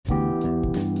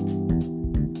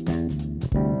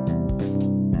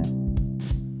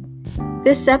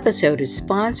This episode is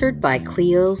sponsored by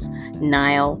Cleo's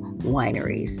Nile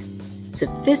Wineries,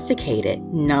 sophisticated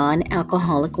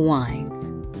non-alcoholic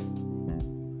wines.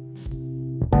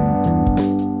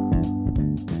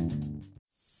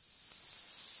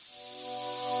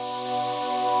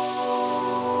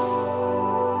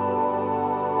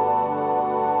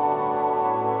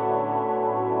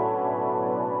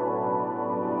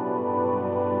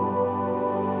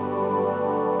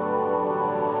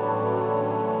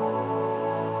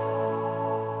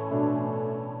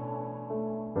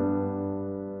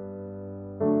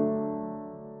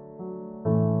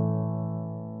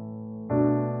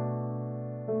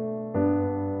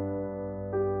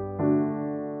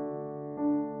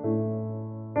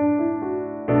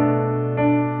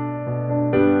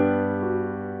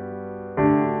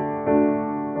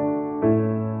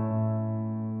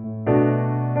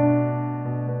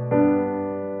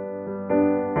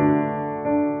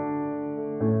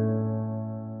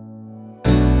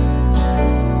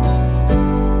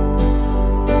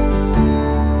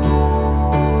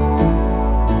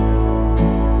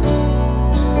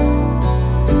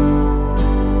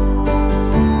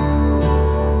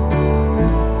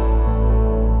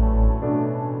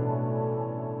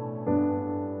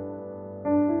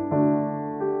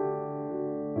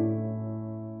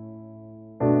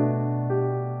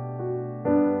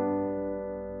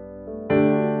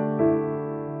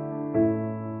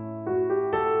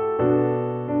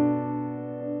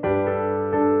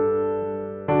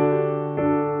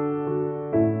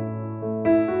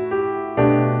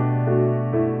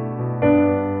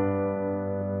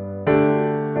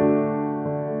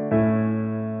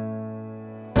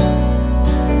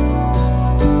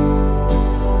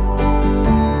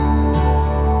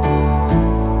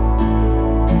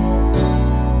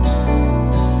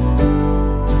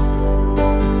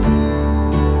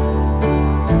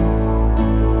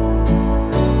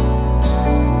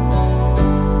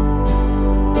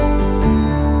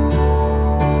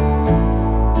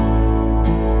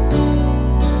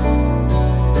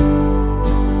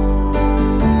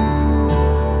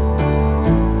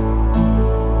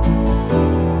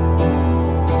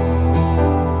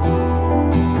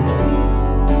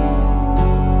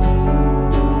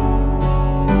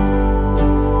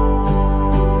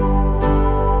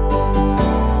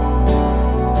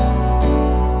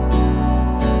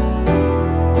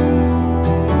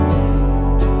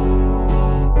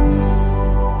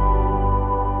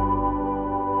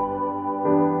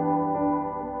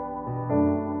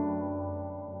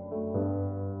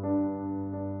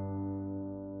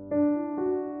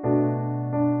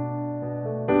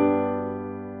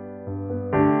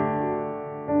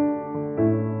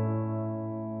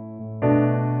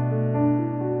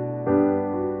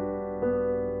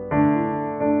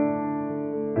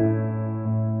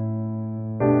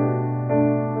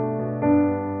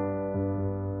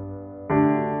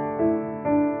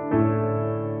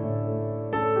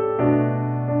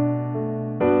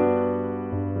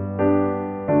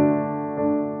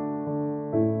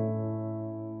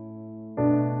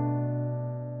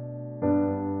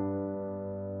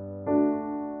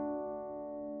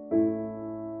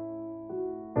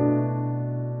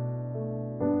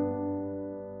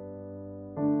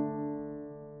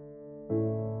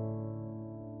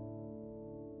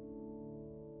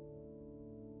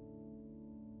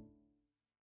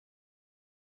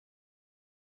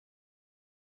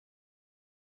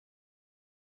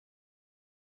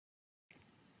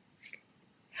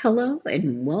 Hello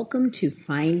and welcome to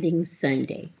Finding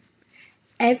Sunday.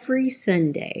 Every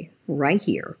Sunday, right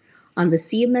here on the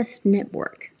CMS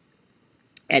Network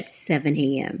at 7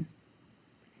 a.m.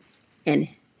 And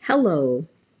hello,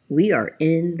 we are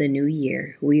in the new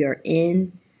year. We are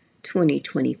in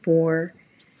 2024,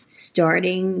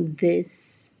 starting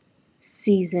this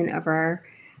season of our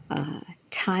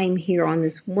time here on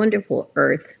this wonderful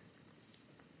earth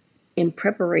in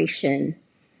preparation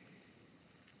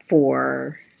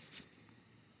for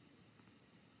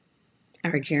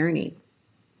our journey.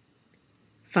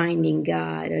 Finding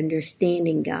God,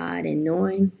 understanding God, and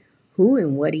knowing who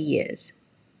and what He is.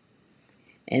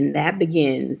 And that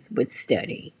begins with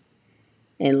study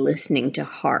and listening to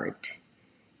heart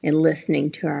and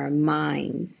listening to our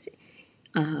minds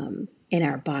and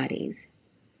our bodies.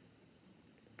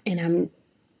 And I'm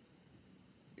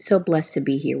so blessed to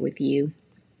be here with you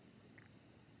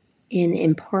in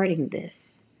imparting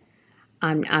this.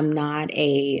 I'm not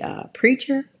a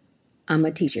preacher. I'm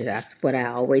a teacher. That's what I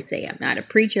always say. I'm not a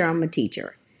preacher. I'm a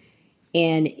teacher.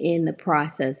 And in the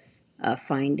process of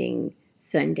finding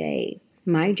Sunday,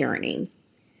 my journey,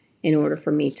 in order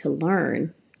for me to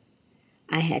learn,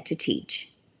 I had to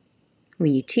teach.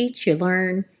 When you teach, you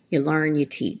learn. You learn, you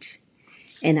teach.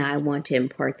 And I want to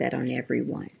impart that on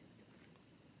everyone.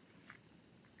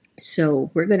 So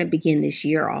we're going to begin this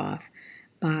year off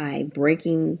by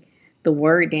breaking the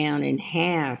word down in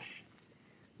half.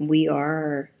 We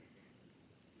are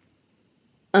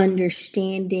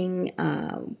understanding,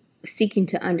 seeking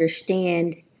to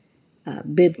understand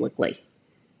biblically,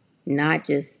 not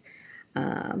just,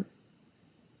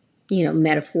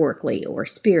 metaphorically or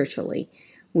spiritually.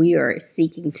 We are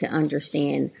seeking to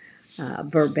understand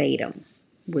verbatim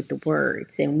with the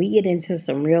words. And we get into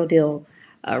some real deal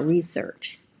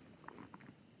research.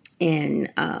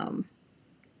 And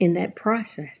in that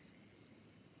process.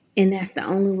 And that's the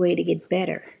only way to get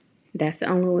better. That's the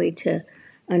only way to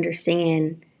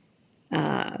understand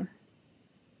how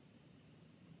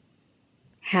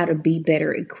to be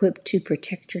better equipped to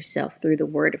protect yourself through the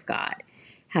Word of God,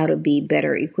 how to be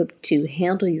better equipped to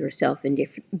handle yourself in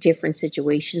different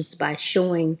situations by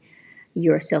showing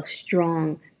yourself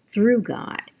strong through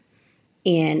God.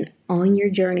 And on your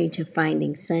journey to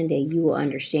finding Sunday, you will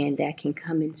understand that can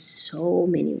come in so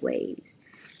many ways,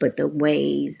 but the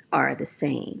ways are the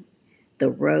same.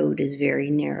 The road is very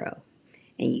narrow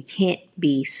and you can't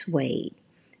be swayed.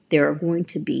 There are going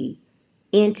to be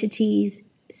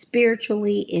entities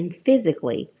spiritually and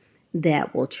physically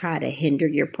that will try to hinder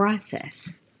your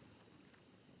process.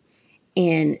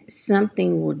 And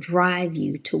something will drive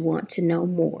you to want to know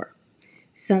more.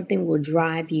 Something will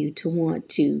drive you to want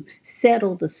to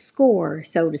settle the score,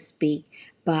 so to speak,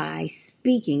 by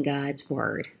speaking God's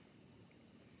word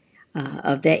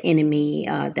of that enemy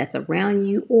that's around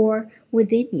you or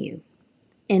within you.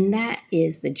 And that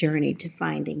is the journey to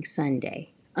finding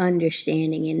Sunday,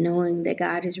 understanding and knowing that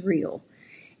God is real.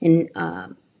 And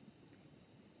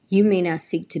you may not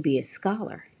seek to be a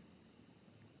scholar,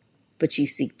 but you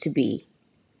seek to be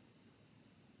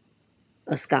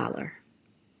a scholar,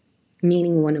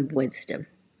 meaning one of wisdom.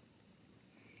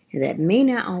 And that may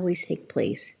not always take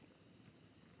place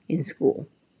in school.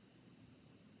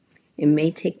 It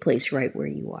may take place right where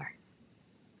you are.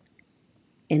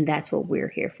 And that's what we're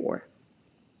here for.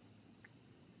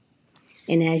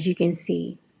 And as you can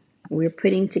see, we're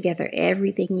putting together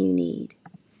everything you need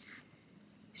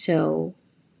so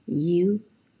you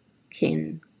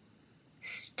can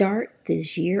start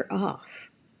this year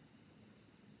off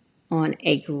on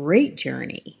a great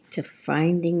journey to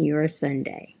finding your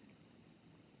Sunday.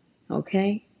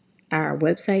 Okay? Our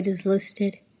website is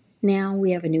listed now.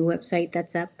 We have a new website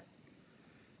that's up.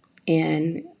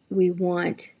 And we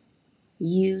want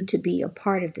you to be a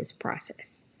part of this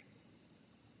process.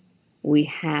 We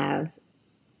have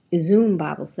Zoom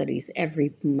Bible studies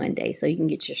every Monday so you can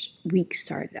get your week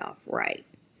started off right.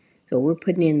 So we're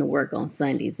putting in the work on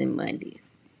Sundays and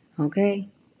Mondays. Okay?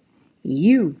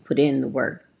 You put in the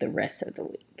work the rest of the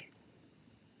week.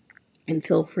 And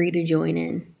feel free to join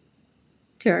in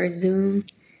to our Zoom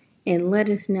and let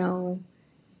us know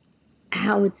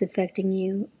how it's affecting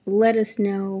you. Let us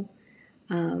know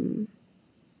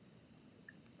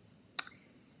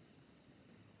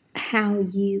how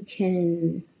you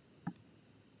can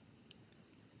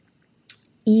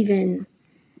even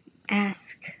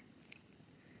ask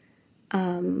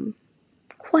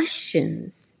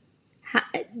questions.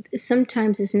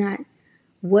 Sometimes it's not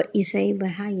what you say,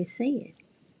 but how you say it.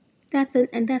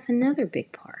 And that's another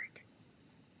big part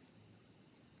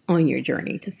on your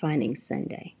journey to finding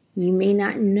Sunday. You may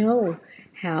not know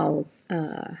how,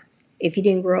 if you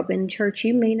didn't grow up in church,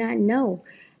 you may not know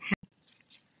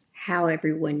how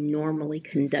everyone normally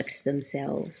conducts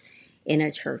themselves in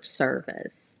a church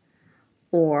service,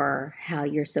 or how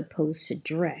you're supposed to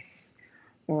dress,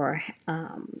 or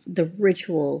the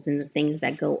rituals and the things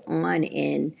that go on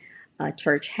in a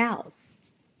church house.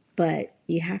 But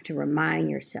you have to remind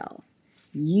yourself,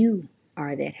 you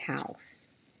are that house.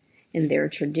 And there are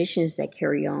traditions that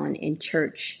carry on in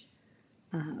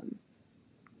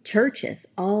churches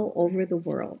all over the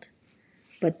world.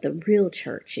 But the real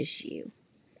church is you.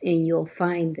 And you'll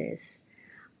find this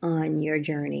on your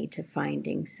journey to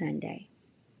finding Sunday.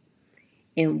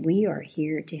 And we are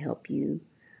here to help you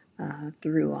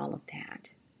through all of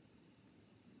that.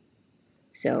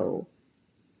 So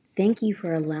thank you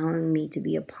for allowing me to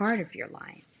be a part of your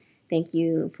life. Thank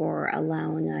you for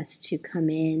allowing us to come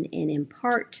in and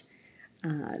impart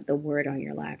the word on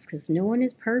your lives, because no one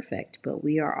is perfect, but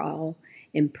we are all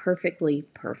imperfectly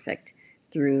perfect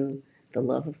through the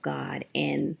love of God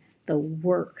and the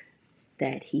work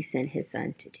that he sent his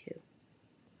son to do.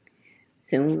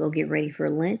 Soon we'll get ready for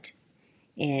Lent,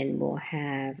 and we'll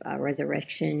have a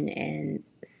resurrection and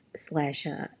slash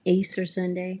Easter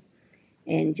Sunday.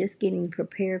 And just getting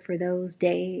prepared for those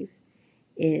days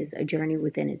is a journey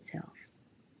within itself.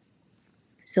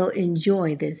 So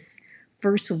enjoy this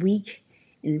first week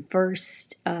and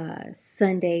first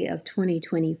Sunday of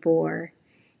 2024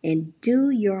 and do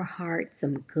your heart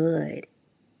some good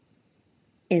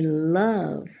and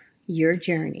love your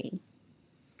journey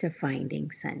to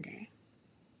finding Sunday.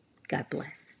 God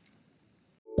bless.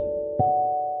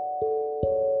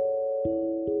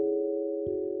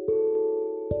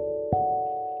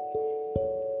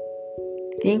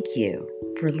 Thank you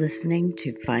for listening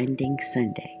to Finding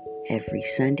Sunday every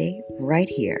Sunday right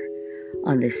here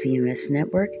on the CMS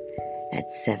Network at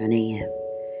 7 a.m.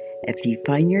 If you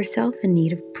find yourself in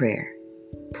need of prayer,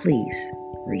 please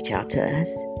reach out to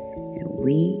us and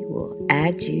we will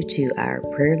add you to our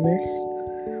prayer list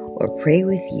or pray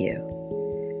with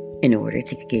you in order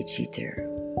to get you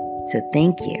through. So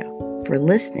thank you for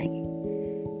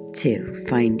listening to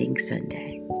Finding Sunday.